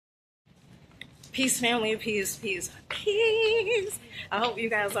Peace, family, peace, peace, peace. I hope you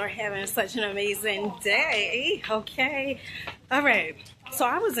guys are having such an amazing day. Okay. All right. So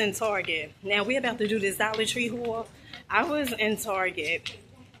I was in Target. Now we're about to do this Dollar Tree haul. I was in Target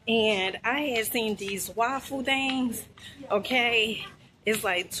and I had seen these waffle things. Okay. It's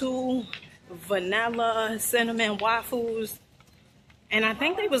like 2 vanilla cinnamon waffles. And I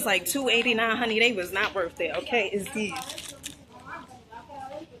think they was like $2.89, honey. They was not worth it. Okay. It's these.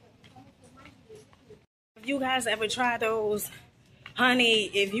 If you guys ever try those,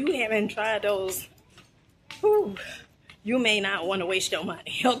 honey, if you haven't tried those, whew, you may not want to waste your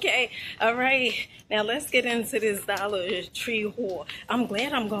money, okay? All right, now let's get into this Dollar Tree haul. I'm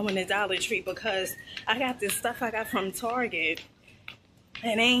glad I'm going to Dollar Tree because I got this stuff I got from Target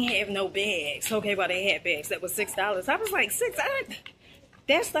and they ain't have no bags. Okay, well, they had bags that was $6. I was like,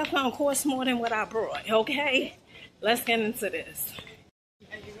 that stuff don't cost more than what I brought, okay? Let's get into this.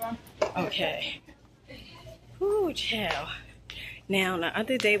 Okay. Ooh, child. Now, the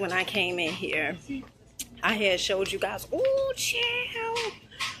other day when I came in here, I had showed you guys, ooh, child.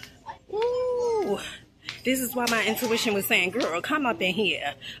 Ooh. This is why my intuition was saying, girl, come up in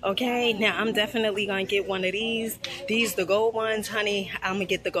here. Okay? Now, I'm definitely going to get one of these. These, the gold ones, honey, I'm going to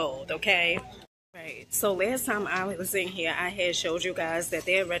get the gold, okay? Right. So last time I was in here, I had showed you guys that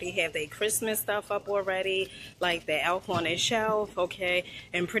they already have their Christmas stuff up already, like the elf on a shelf, okay,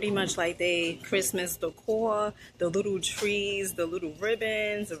 and pretty much like they Christmas decor, the little trees, the little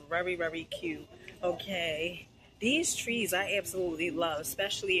ribbons, very, very cute, okay. These trees I absolutely love,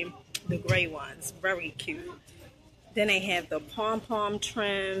 especially the gray ones, very cute. Then they have the pom-pom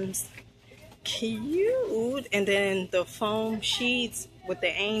trims, cute, and then the foam sheets with the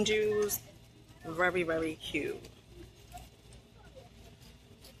angels. Very, very cute.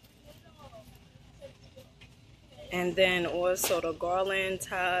 And then also the garland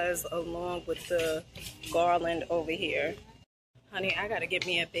ties along with the garland over here. Honey, I gotta get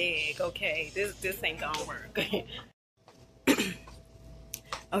me a bag, okay? This ain't gonna work.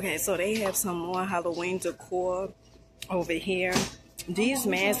 Okay, so they have some more Halloween decor over here. These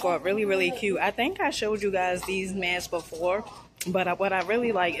masks are really, really cute. I think I showed you guys these masks before. But what I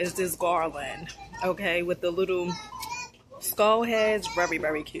really like is this garland, okay, with the little skull heads. Very,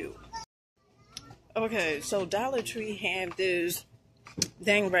 very cute. Okay, so Dollar Tree have this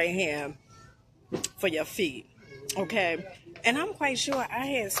thing right here for your feet, okay? And I'm quite sure I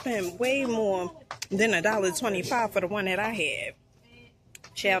had spent way more than $1.25 for the one that I had.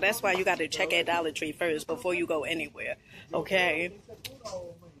 Child, that's why you got to check at Dollar Tree first before you go anywhere, okay?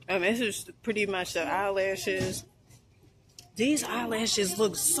 And this is pretty much the eyelashes. These eyelashes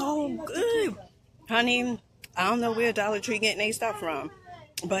look so good. Honey, I don't know where Dollar Tree getting their stuff from,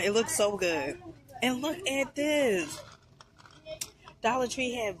 but it looks so good. And look at this. Dollar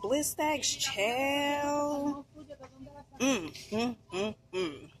Tree have bliss stacks, child.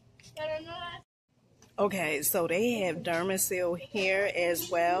 Okay, so they have Dermasil here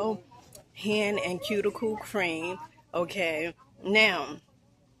as well. Hand and cuticle cream. Okay, now,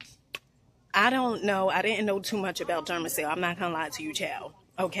 I don't know. I didn't know too much about Dermasil. I'm not going to lie to you, child.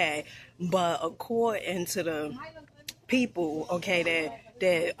 Okay. But according to the people, okay,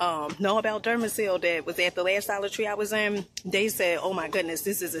 that know about Dermasil that was at the last Dollar Tree I was in, they said, oh my goodness,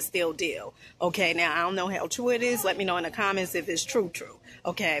 this is a steal deal. Okay. Now, I don't know how true it is. Let me know in the comments if it's true.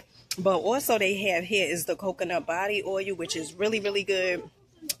 Okay. But also they have here is the coconut body oil, which is really, really good.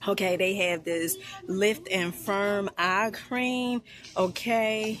 Okay, they have this Lift and Firm eye cream.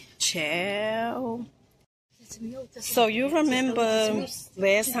 Okay, child. So you remember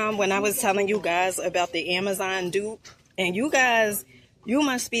last time when I was telling you guys about the Amazon dupe? And you guys, you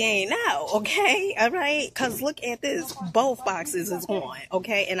must be ain't now, okay? All right? Because look at this. Both boxes is gone,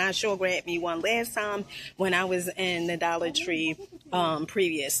 okay? And I sure grabbed me one last time when I was in the Dollar Tree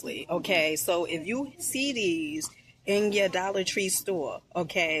previously, okay? So if you see these in your Dollar Tree store,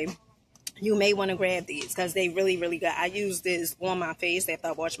 okay, you may want to grab these because they really, really good. I use this on my face after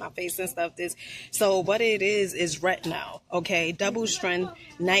I wash my face and stuff. So what it is retinol, okay, double strength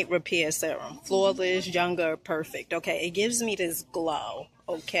night repair serum, flawless, younger, perfect. Okay, it gives me this glow,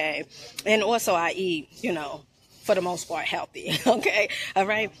 okay, and also I eat, you know, for the most part healthy, okay, all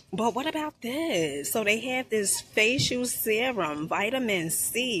right. But what about this? So they have this facial serum, vitamin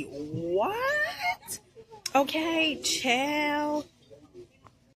C. What? Okay, child.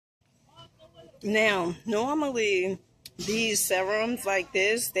 Now, normally, these serums like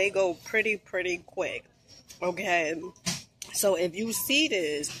this, they go pretty quick, okay? So if you see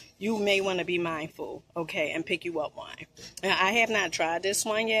this, you may want to be mindful, okay, and pick you up one. Now, I have not tried this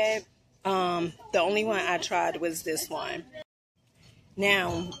one yet. The only one I tried was this one.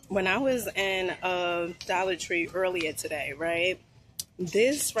 Now, when I was in Dollar Tree earlier today, right?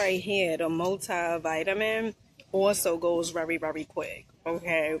 This right here, the multivitamin, also goes very, very quick.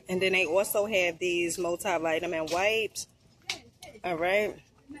 Okay. And then they also have these multivitamin wipes. All right.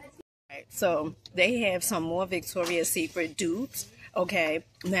 So they have some more Victoria's Secret dupes. Okay.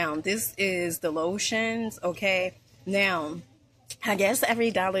 Now, this is the lotions. Okay. Now, I guess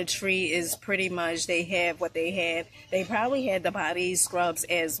every Dollar Tree is pretty much, they have what they have. They probably had the body scrubs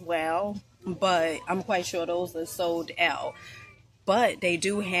as well, but I'm quite sure those are sold out. But they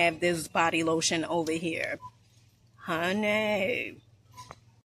do have this body lotion over here. Honey.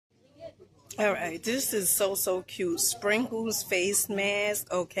 All right, this is so cute. Sprinkles face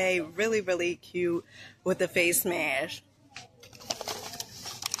mask. Okay, really cute with the face mask.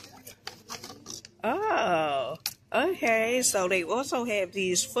 Oh, okay. So they also have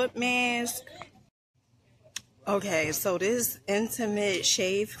these foot masks. Okay, so this intimate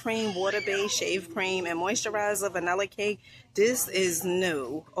shave cream, water-based shave cream, and moisturizer vanilla cake, this is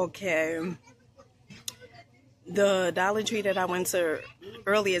new. Okay. The Dollar Tree that I went to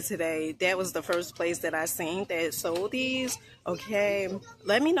earlier today, that was the first place that I seen that sold these. Okay.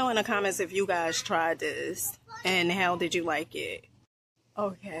 Let me know in the comments if you guys tried this and how did you like it.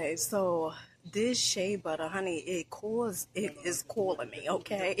 Okay, so this shea butter, honey, it is calling me,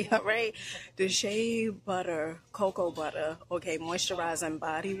 okay? All right, the shea butter, cocoa butter, okay, moisturizing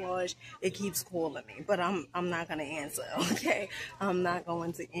body wash, it keeps calling me, but I'm not gonna answer, okay? I'm not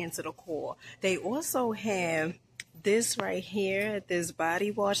going to answer the call. They also have this right here, this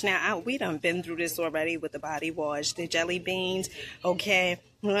body wash. Now, we done been through this already with the body wash, the jelly beans, okay?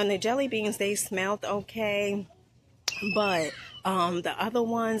 When the jelly beans, they smelled okay. But the other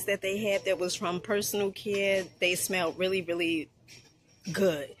ones that they had that was from Personal Care, they smelled really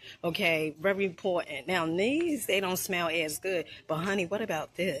good. Okay, very important. Now these, they don't smell as good. But honey, what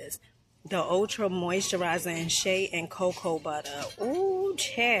about this? The Ultra Moisturizing Shea and Cocoa Butter. Ooh,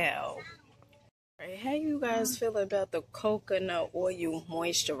 child. Right, how you guys feel about the coconut oil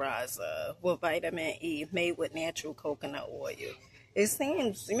moisturizer with vitamin E made with natural coconut oil? It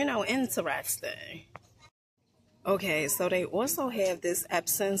seems, interesting. Okay, so they also have this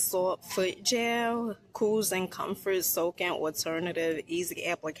Epsom salt foot gel, cools and comfort, soaking alternative, easy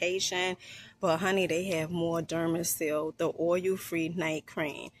application. But honey, they have more Dermasil, the oil-free night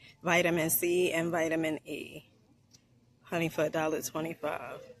cream, vitamin C and vitamin E. Honey, for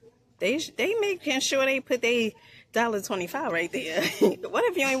 $1.25. They making sure they put they $1.25 right there. What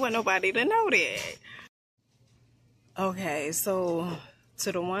if you ain't want nobody to know that? Okay, so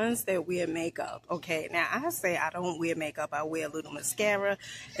to the ones that wear makeup, okay, now I say I don't wear makeup, I wear a little mascara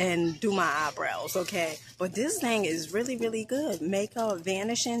and do my eyebrows, okay, but this thing is really good. Makeup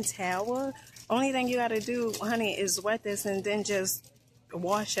Vanishing Tower. Only thing you gotta do, honey, is wet this and then just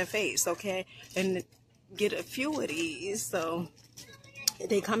wash your face, okay, and get a few of these. So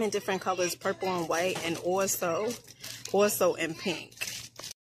they come in different colors, purple and white, and also in pink.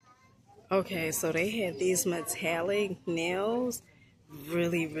 Okay, so they have these metallic nails.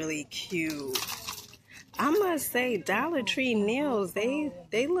 Really cute. I must say, Dollar Tree nails, they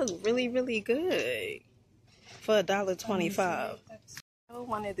look really good for $1.25. I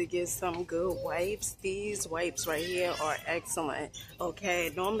wanted to get some good wipes. These wipes right here are excellent. Okay,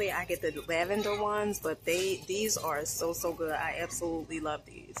 normally I get the lavender ones, but these are so good. I absolutely love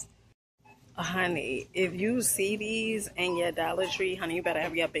these. Honey, if you see these in your Dollar Tree, honey, you better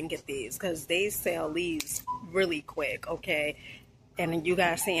hurry up and get these because they sell these really quick, okay? And you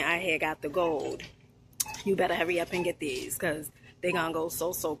guys seen I had got the gold. You better hurry up and get these because they're going to go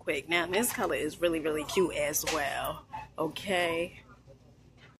so quick. Now, this color is really cute as well, okay?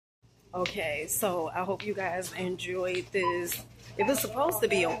 Okay, so I hope you guys enjoyed this. It was supposed to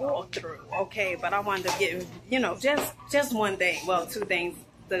be a walkthrough, okay? But I wanted to get, just one thing. Well, two things.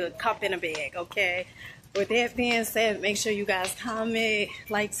 The cup in a bag, okay? With that being said, make sure you guys comment,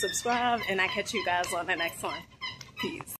 like, subscribe, and I catch you guys on the next one. Peace.